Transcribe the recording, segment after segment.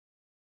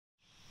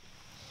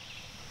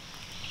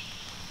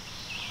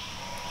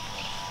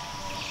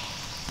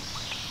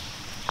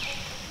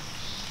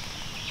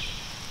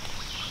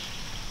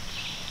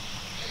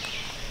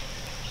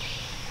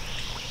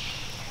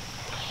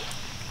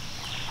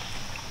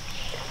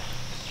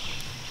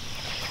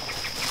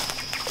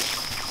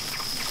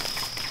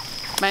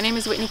My name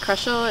is Whitney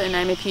Krushel, and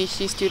I'm a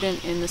PhD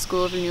student in the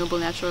School of Renewable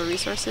Natural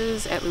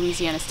Resources at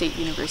Louisiana State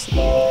University.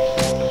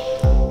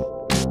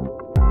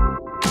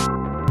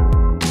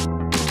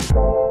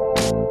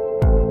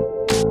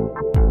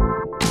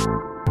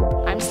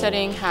 I'm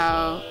studying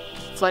how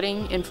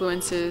flooding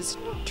influences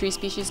tree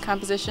species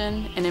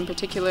composition, and in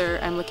particular,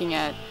 I'm looking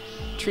at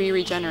tree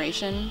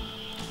regeneration.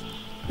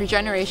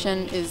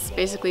 Regeneration is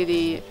basically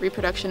the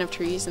reproduction of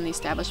trees and the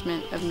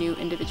establishment of new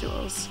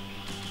individuals.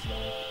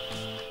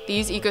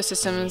 These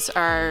ecosystems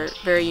are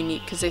very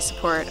unique because they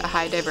support a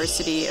high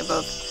diversity of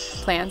both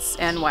plants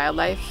and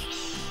wildlife,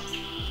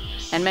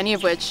 and many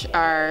of which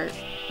are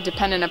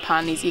dependent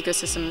upon these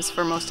ecosystems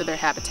for most of their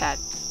habitat.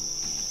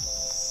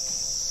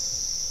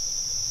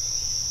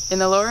 In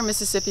the lower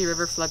Mississippi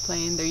River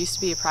floodplain, there used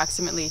to be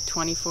approximately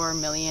 24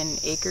 million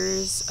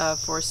acres of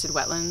forested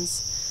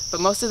wetlands, but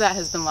most of that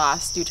has been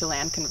lost due to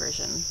land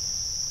conversion.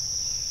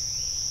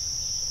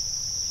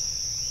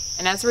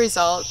 And as a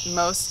result,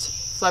 most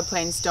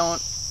floodplains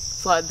don't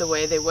flood the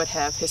way they would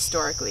have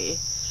historically.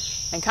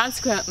 And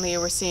consequently,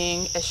 we're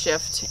seeing a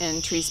shift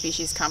in tree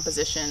species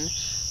composition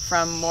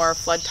from more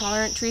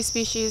flood-tolerant tree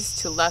species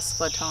to less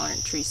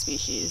flood-tolerant tree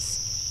species.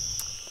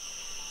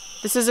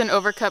 This is an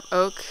overcup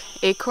oak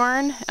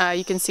acorn.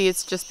 You can see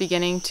it's just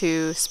beginning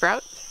to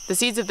sprout. The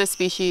seeds of this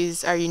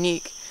species are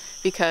unique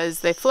because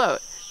they float.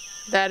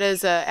 That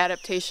is an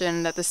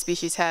adaptation that the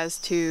species has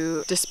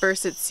to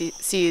disperse its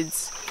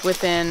seeds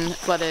within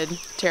flooded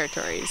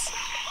territories.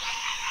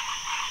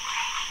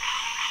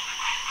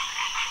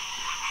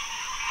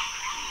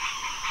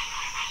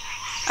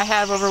 I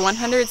have over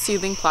 100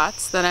 seedling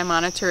plots that I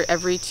monitor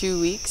every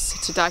 2 weeks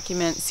to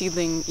document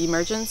seedling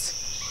emergence,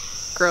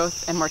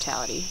 growth, and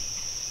mortality.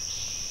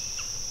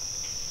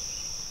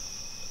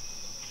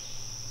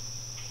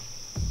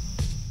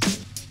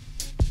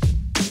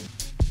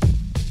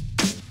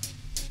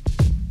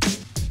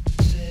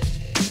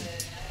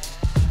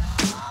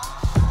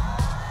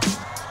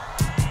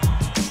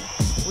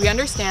 We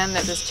understand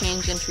that this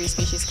change in tree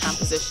species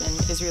composition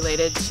is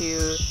related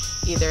to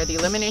either the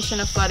elimination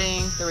of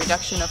flooding, the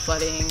reduction of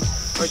flooding,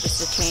 or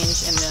just a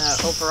change in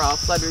the overall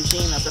flood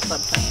regime of the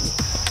floodplain.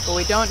 But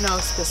we don't know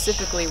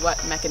specifically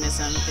what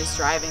mechanism is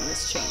driving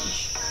this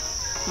change.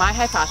 My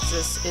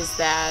hypothesis is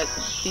that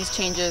these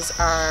changes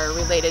are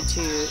related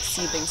to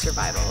seedling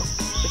survival,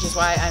 which is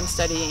why I'm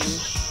studying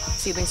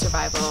seedling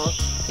survival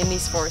in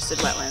these forested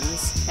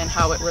wetlands and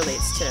how it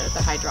relates to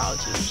the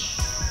hydrology.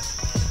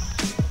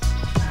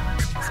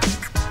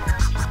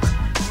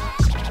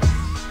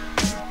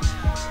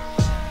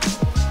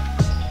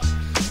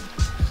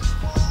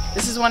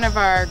 This is one of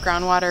our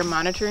groundwater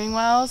monitoring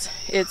wells.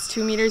 It's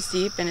 2 meters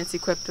deep and it's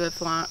equipped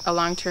with a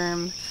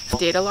long-term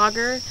data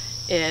logger.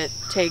 It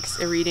takes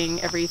a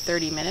reading every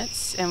 30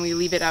 minutes and we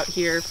leave it out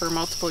here for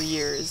multiple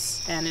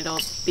years, and it'll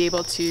be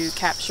able to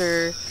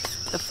capture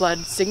the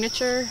flood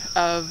signature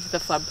of the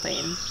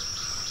floodplain.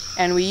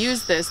 And we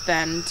use this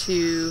then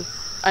to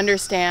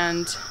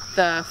understand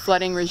the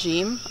flooding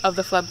regime of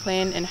the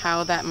floodplain and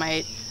how that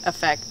might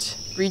affect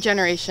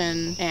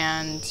regeneration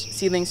and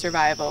seedling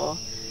survival,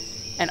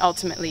 and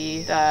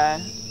ultimately the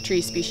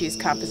tree species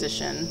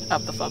composition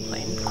of the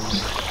floodplain.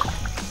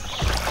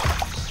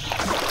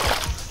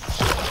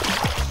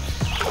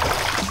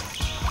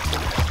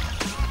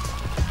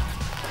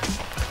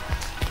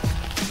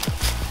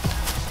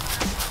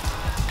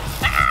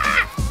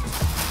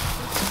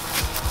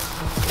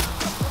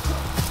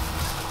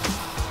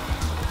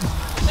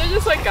 They're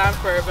just like gone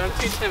for it, but I'm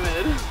too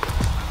timid.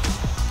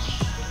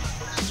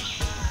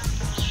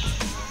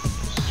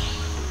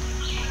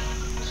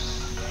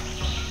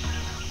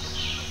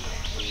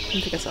 I'm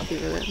gonna take a selfie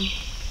with it.